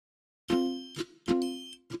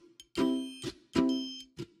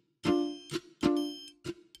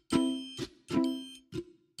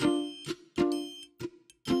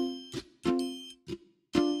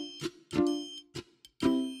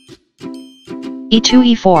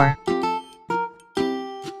e2 e4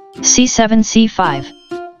 c7 c5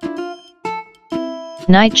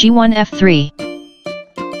 knight g1 f3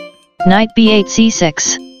 knight b8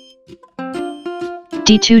 c6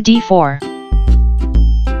 d2 d4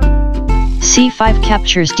 c5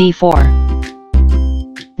 captures d4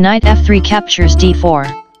 knight f3 captures d4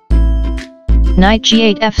 knight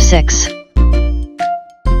g8 f6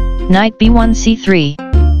 knight b1 c3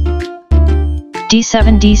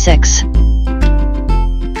 d7 d6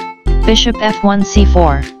 bishop f1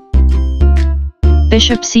 c4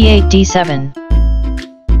 bishop c8 d7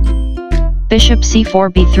 bishop c4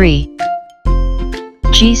 b3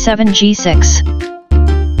 g7 g6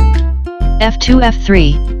 f2 f3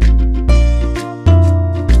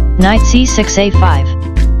 knight c6 a5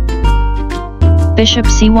 bishop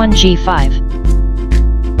c1 g5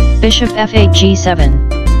 bishop f8 g7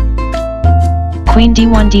 queen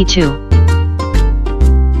d1 d2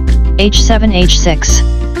 h7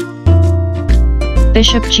 h6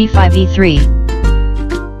 bishop g5 e3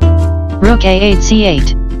 rook a8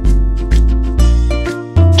 c8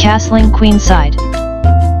 castling queen side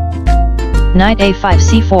knight a5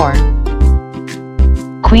 c4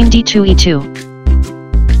 queen d2 e2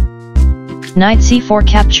 knight c4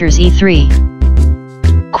 captures e3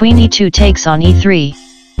 queen e2 takes on e3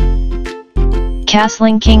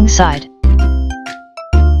 castling king side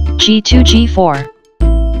g2 g4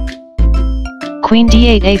 queen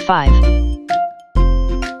d8 a5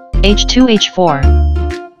 h2 h4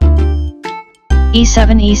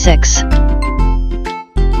 e7 e6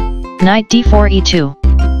 knight d4 e2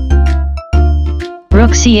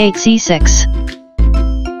 rook c8 c6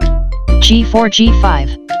 g4 g5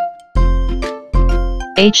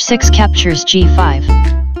 h6 captures g5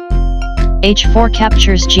 h4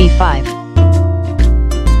 captures g5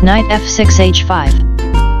 knight f6 h5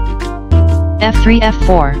 f3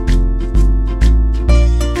 f4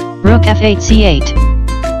 rook f8 c8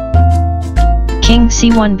 king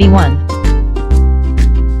c1 b1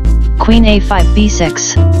 queen a5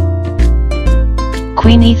 b6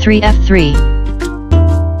 queen e3 f3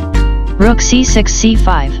 rook c6 c5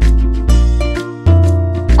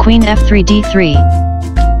 queen f3 d3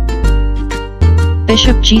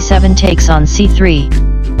 bishop g7 takes on c3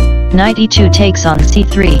 knight e2 takes on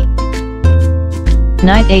c3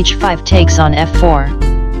 knight h5 takes on f4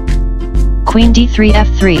 queen d3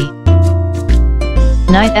 f3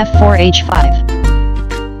 knight f4 h5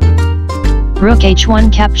 rook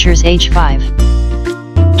h1 captures h5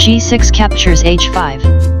 g6 captures h5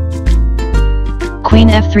 queen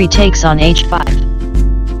f3 takes on h5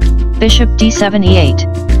 bishop d7 e8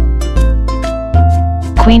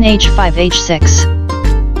 queen h5 h6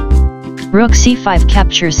 rook c5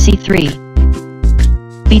 captures c3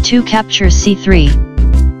 b2 captures c3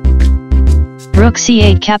 rook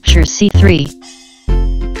c8 captures c3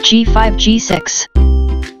 g5 g6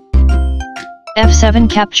 f7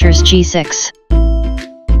 captures g6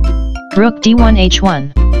 rook d1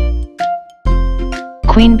 h1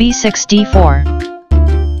 queen b6 d4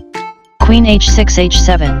 queen h6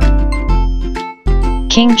 h7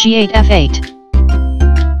 king g8 f8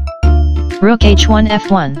 rook h1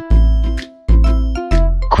 f1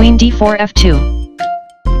 queen d4 f2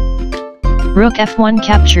 rook f1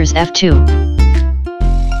 captures f2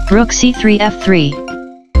 rook c3 f3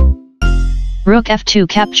 rook f2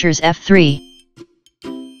 captures f3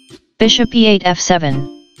 bishop e8 f7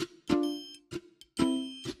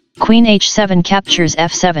 queen h7 captures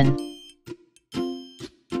f7